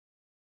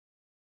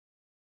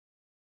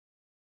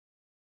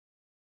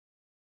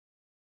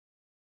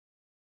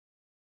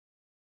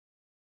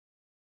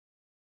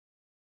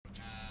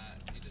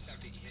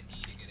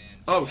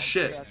Oh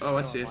shit. Oh,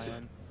 I see. I see.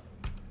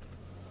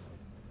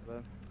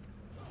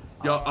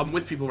 Yo, I'm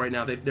with people right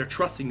now. They're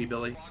trusting me,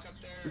 Billy.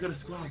 We got a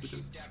squad.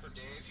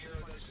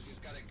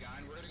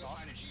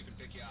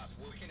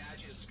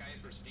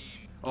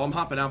 Oh, I'm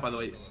hopping out, by the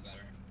way.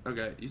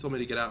 Okay, you told me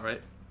to get out,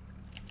 right?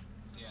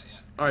 Yeah.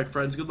 Alright,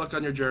 friends, good luck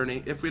on your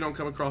journey. If we don't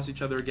come across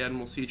each other again,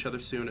 we'll see each other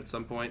soon at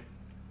some point.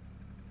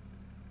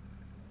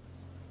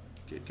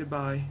 Okay,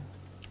 goodbye.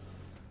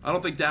 I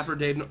don't think Dapper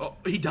Dave... Oh,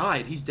 he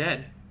died. He's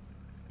dead.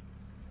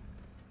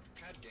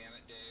 God damn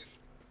it, Dave.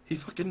 He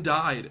fucking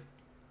died.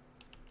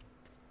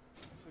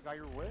 The guy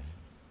you're with?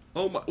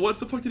 Oh my... What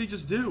the fuck did he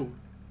just do?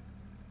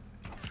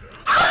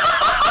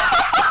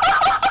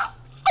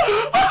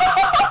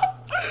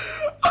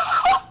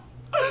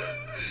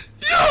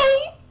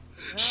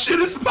 Shit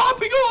is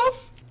popping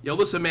off! Yo,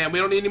 listen, man, we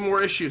don't need any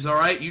more issues,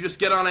 alright? You just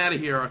get on out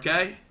of here,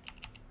 okay?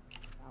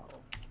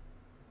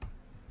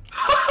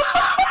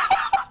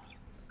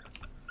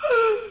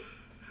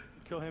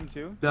 Kill him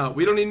too? No,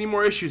 we don't need any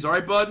more issues,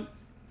 alright, bud?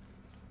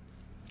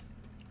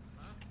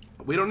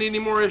 We don't need any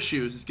more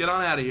issues. Just get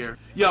on out of here.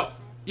 Yo,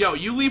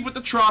 you leave with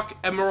the truck,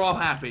 and we're all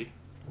happy.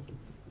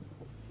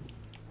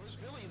 Where's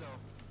Billy, though?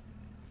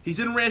 He's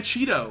in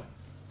Ranchito.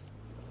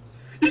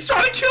 He's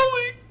trying to kill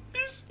me!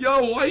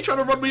 Yo, why are you trying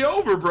to run me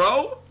over,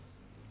 bro?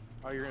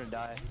 Oh, you're gonna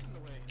die.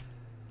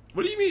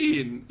 What do you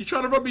mean? You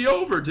trying to run me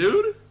over,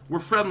 dude? We're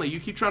friendly. You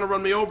keep trying to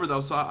run me over,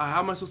 though, so how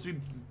am I supposed to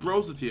be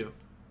bros with you?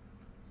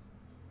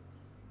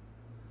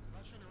 I'm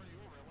not trying to run you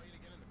over. I want you to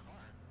get in the car.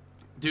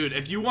 Dude,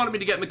 if you wanted me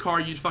to get in the car,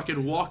 you'd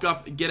fucking walk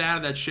up, get out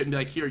of that shit, and be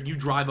like, here, you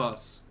drive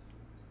us.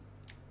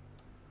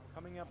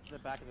 I'm coming up to the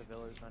back of the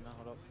village right now.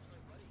 Hold up.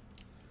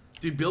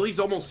 Dude, Billy's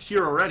almost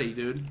here already,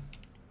 dude.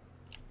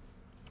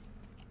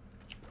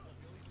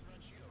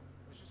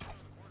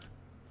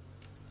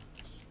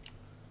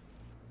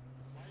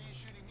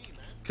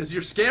 Because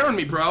you're scaring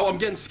me, bro. I'm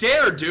getting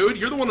scared, dude.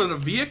 You're the one in a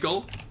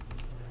vehicle.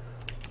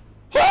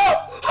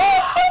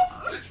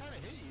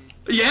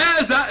 Yeah,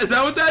 is that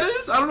what that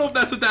is? I don't know if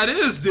that's what that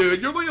is,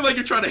 dude. You're looking like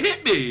you're trying to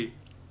hit me.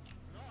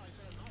 No, I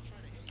said I'm not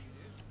trying to hit you,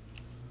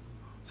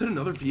 dude. Is that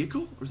another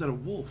vehicle? Or is that a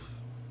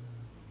wolf?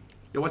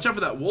 Yo, watch out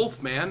for that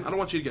wolf, man. I don't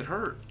want you to get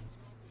hurt.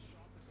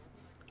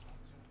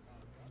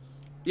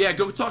 Yeah,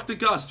 go talk to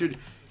Gus, dude.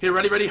 Here,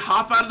 ready?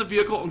 Hop out of the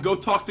vehicle and go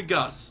talk to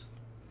Gus.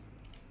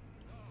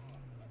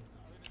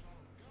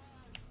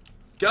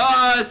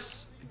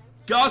 Gus!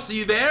 Gus, are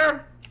you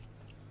there?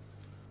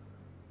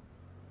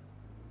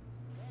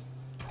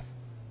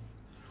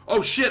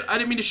 Oh shit, I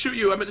didn't mean to shoot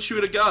you. I meant to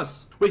shoot at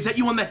Gus. Wait, is that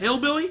you on the hill,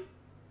 Billy?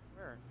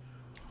 Where?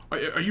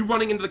 Are you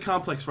running into the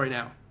complex right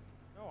now?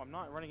 No, I'm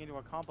not running into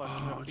a complex.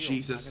 Oh,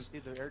 Jesus.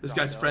 This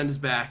guy's friend is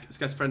back. This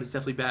guy's friend is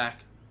definitely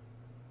back.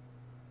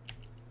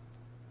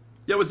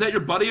 Yo, was that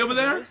your buddy over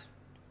there?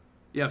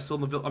 Yeah, I'm still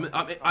in the village.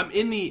 I'm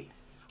in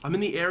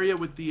the area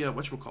with the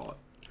whatchamacallit.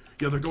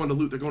 Yo, they're going to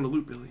loot. They're going to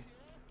loot, Billy.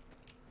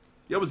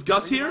 Yo, was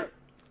Gus here?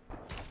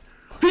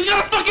 He's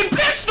got a fucking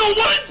pistol!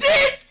 What a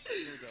dick!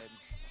 You're dead.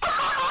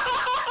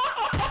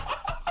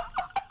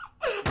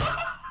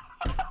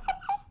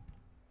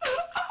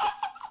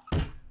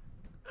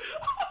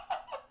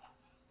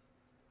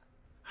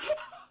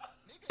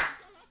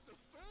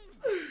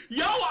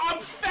 Yo,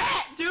 I'm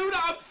fat, dude!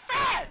 I'm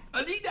fat!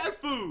 I need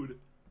that food!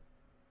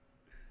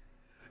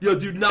 Yo,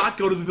 do not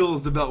go to the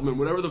village development,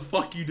 whatever the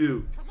fuck you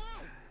do. Come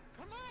on!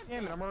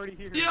 Damn it, I'm already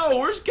here. Yo,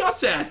 where's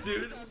Gus at,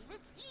 dude? Let's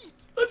eat!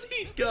 Let's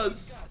eat,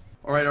 Gus!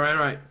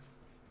 Alright.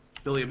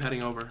 Billy, I'm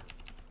heading over.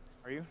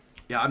 Are you?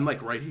 Yeah, I'm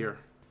like right here.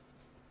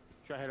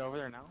 Should I head over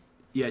there now?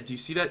 Yeah, do you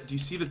see that? Do you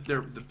see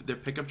their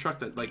pickup truck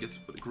that like is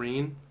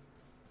green?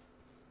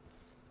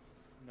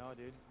 No,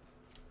 dude.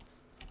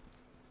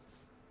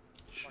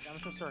 Fuck, I'm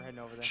just gonna start heading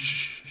over there.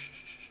 Shh.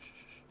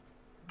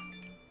 I'm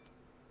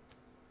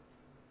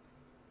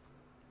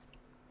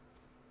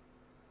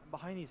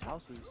behind these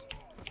houses.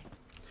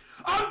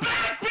 I'm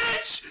back,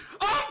 bitch!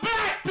 I'm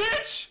back,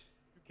 bitch!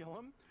 You kill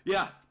him?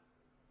 Yeah.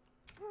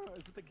 Is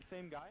it the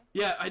same guy?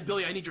 Yeah,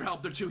 Billy, I need your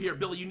help. There are two here.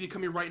 Billy, you need to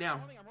come here right now.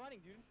 I'm running,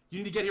 dude. You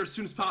need to get here as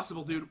soon as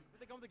possible, dude. Did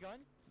they come with the gun?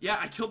 Yeah,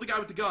 I killed the guy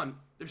with the gun.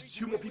 There's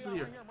two more people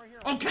here. I'm right here.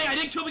 Okay, I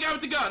didn't kill the guy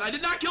with the gun. I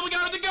did not kill the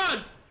guy with the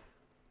gun.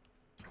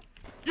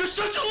 You're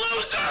such a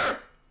loser!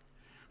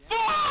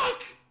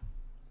 Fuck!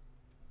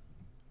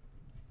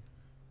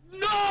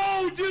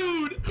 No,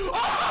 dude!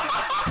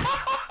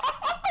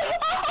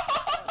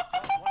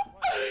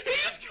 He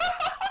just got...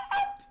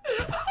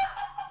 What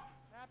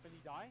happened? He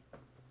died?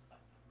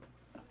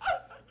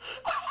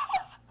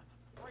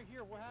 Right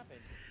here, what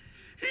happened?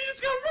 He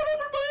just got run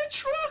over by a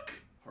truck!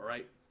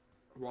 Alright,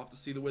 we're off to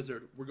see the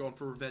wizard. We're going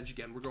for revenge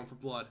again. We're going for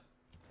blood.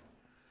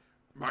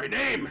 My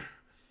name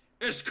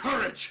is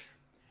Courage,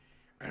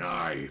 and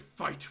I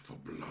fight for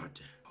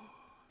blood.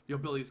 Yo,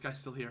 Billy, this guy's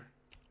still here.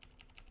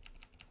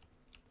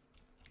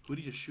 Who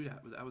did he just shoot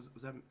at? Was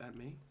that at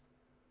me?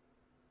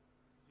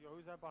 Yo,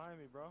 who's that behind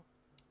me, bro?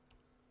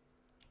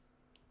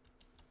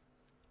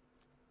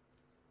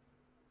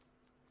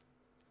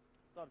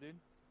 What's up, dude?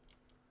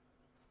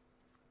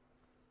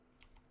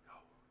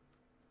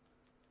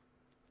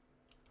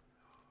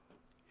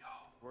 Yo.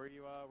 where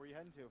are you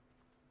heading to?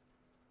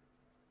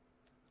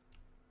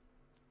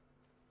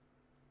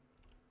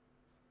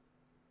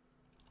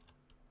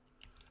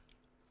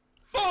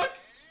 Fuck!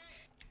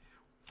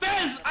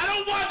 Fez, I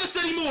don't want this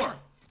anymore!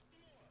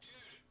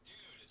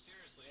 Dude,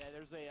 seriously. Yeah,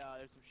 there's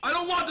some shit. I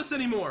don't want this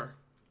anymore!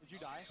 Did you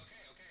die? Okay.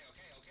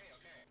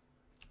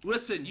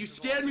 Listen, you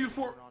scared me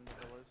before. On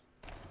the villas.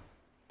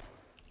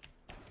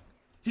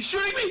 He's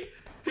shooting me!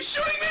 He's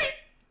shooting me!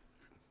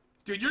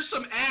 Dude, you're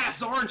some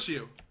ass, aren't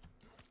you?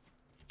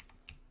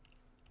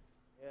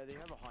 Yeah, they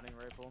have a hunting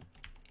rifle.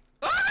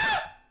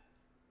 Ah!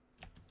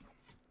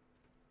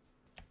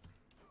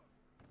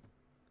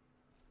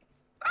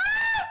 Ah!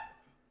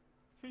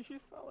 You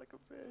sound like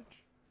a bitch.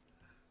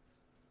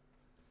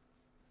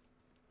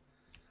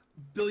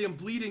 Billy, I'm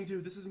bleeding,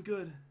 dude. This isn't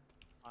good.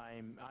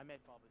 I'm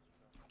at Bubba's.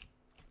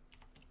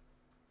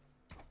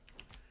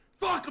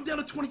 Fuck! I'm down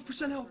to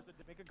 20% health.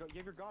 You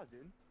have your gauze,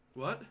 dude.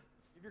 What? You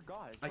have your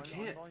gauze. I Why not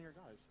can't. on your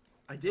gauze?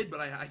 I did, but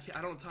I can't,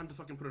 I don't have time to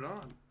fucking put it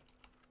on.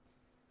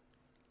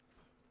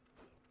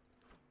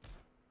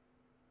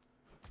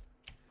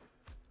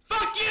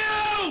 Fuck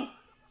you!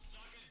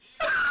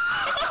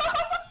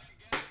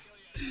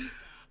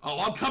 Oh,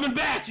 I'm coming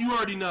back. You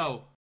already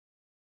know.